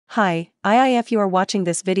Hi, if you are watching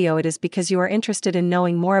this video, it is because you are interested in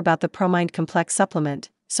knowing more about the Promind Complex supplement.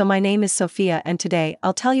 So my name is Sophia and today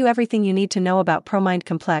I'll tell you everything you need to know about Promind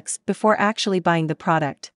Complex before actually buying the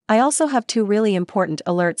product. I also have two really important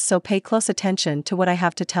alerts, so pay close attention to what I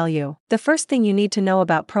have to tell you. The first thing you need to know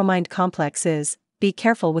about Promind Complex is, be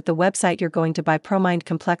careful with the website you're going to buy Promind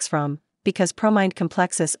Complex from, because Promind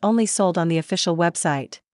Complex is only sold on the official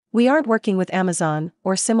website. We aren't working with Amazon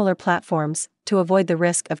or similar platforms to avoid the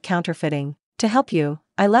risk of counterfeiting. To help you,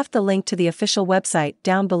 I left the link to the official website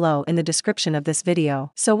down below in the description of this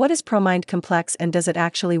video. So what is Promind Complex and does it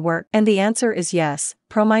actually work? And the answer is yes,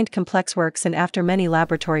 Promind Complex works, and after many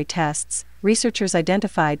laboratory tests, researchers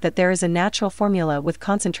identified that there is a natural formula with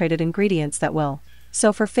concentrated ingredients that will.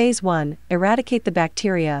 So for phase 1, eradicate the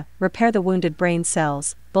bacteria, repair the wounded brain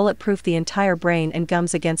cells, bulletproof the entire brain and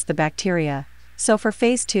gums against the bacteria. So for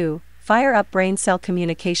phase 2, fire up brain cell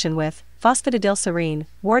communication with phosphatidylserine,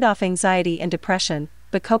 ward off anxiety and depression,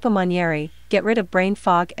 bacopa monnieri, get rid of brain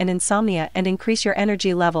fog and insomnia, and increase your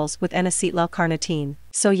energy levels with N-acetyl-L-carnitine.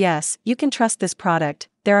 So yes, you can trust this product.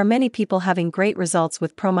 There are many people having great results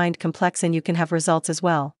with Promind Complex and you can have results as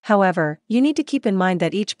well. However, you need to keep in mind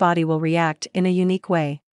that each body will react in a unique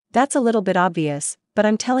way. That's a little bit obvious, but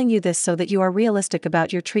I'm telling you this so that you are realistic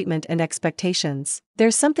about your treatment and expectations.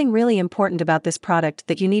 There's something really important about this product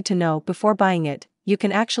that you need to know before buying it. You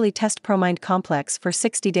can actually test Promind Complex for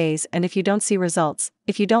 60 days, and if you don't see results,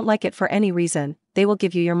 if you don't like it for any reason, they will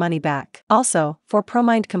give you your money back. Also, for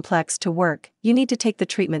Promind Complex to work, you need to take the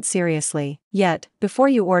treatment seriously. Yet, before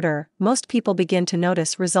you order, most people begin to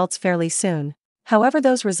notice results fairly soon. However,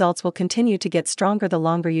 those results will continue to get stronger the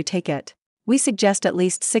longer you take it. We suggest at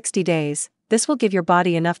least 60 days. This will give your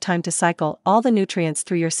body enough time to cycle all the nutrients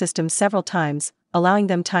through your system several times, allowing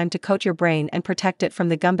them time to coat your brain and protect it from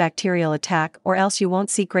the gum bacterial attack, or else you won't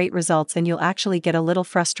see great results and you'll actually get a little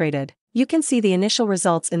frustrated. You can see the initial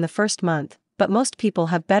results in the first month, but most people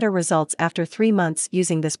have better results after 3 months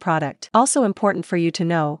using this product. Also important for you to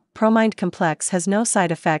know, Promind Complex has no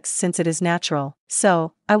side effects since it is natural.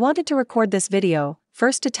 So, I wanted to record this video,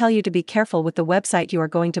 first to tell you to be careful with the website you are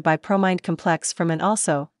going to buy Promind Complex from, and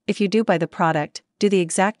also, if you do buy the product, do the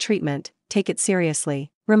exact treatment, take it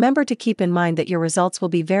seriously. Remember to keep in mind that your results will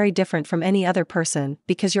be very different from any other person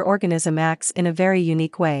because your organism acts in a very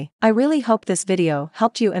unique way. I really hope this video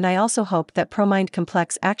helped you, and I also hope that Promind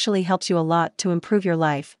Complex actually helps you a lot to improve your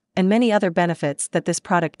life and many other benefits that this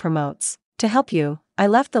product promotes. To help you, I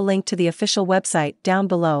left the link to the official website down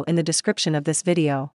below in the description of this video.